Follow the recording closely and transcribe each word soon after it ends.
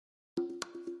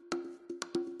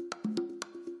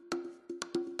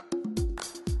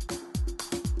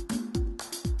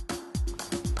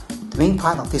main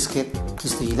part of this kit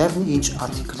is the 11-inch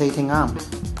articulating arm.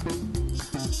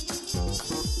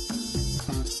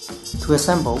 To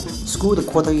assemble, screw the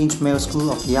 1/4-inch male screw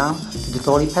of the arm to the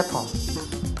Dolly platform.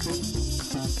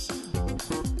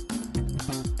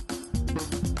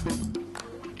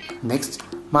 Next,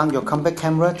 mount your compact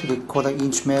camera to the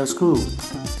 1/4-inch male screw.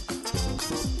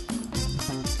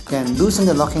 Then loosen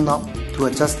the locking knob to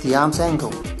adjust the arm's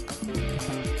angle.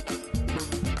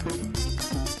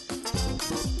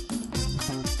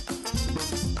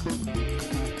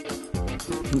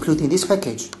 Included in this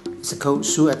package is a cold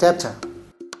shoe adapter.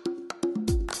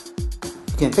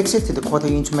 You can fix it to the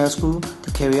 1/4-inch male screw to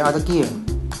carry out the gear.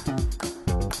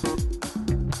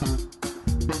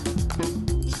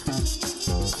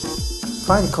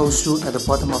 Find the cold shoe at the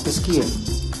bottom of this gear.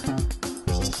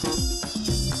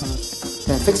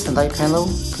 Then fix the light panel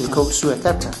to the cold shoe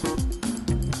adapter.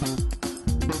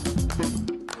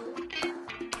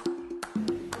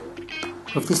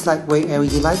 With this lightweight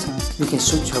LED light, you can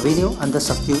shoot your video under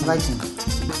subdued lighting.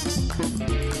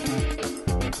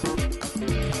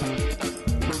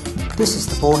 This is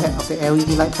the ball head of the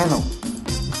LED light panel.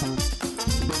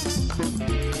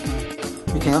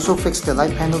 You can also fix the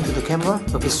light panel to the camera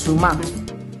with this shoe mount.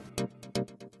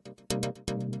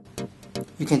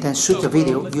 You can then shoot the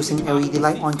video using LED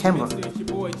light on camera.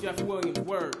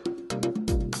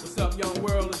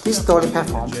 This Dolly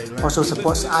platform also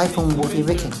supports iPhone movie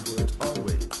making.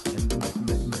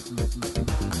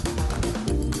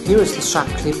 Here is the sharp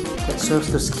clip that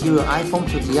serves to secure your iPhone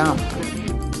to the arm.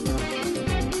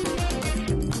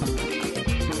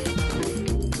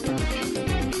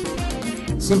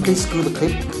 Simply screw the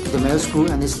clip to the male screw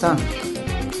and it's done.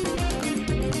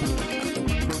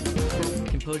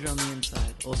 Composure on the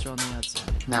inside, ulcer on the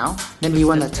outside. Now, let me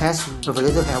run a test with a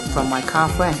little help from my car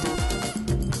friend.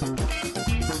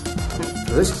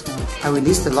 First, I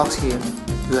release the locks here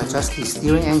to adjust the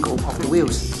steering angle of the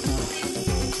wheels.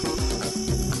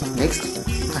 Next,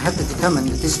 I have to determine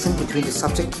the distance between the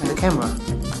subject and the camera.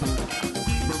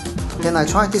 Then I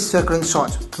try this circling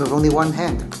shot with only one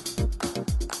hand.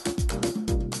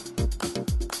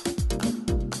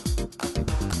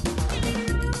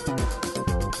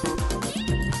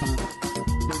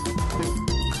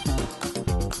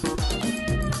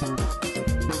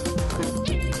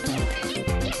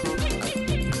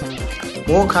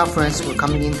 More car friends were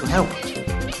coming in to help.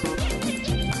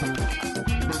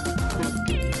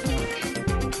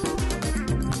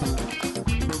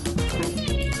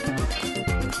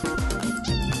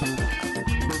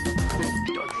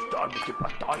 N'était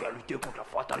pas tard à lutter contre la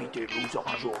fatalité. Loser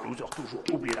un jour, loser toujours.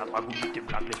 Oubliez la drague, oubliez tes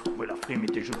blagues, laisse tomber la frime et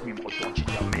tes jeux de mime, retourne, j'ai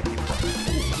de la merde.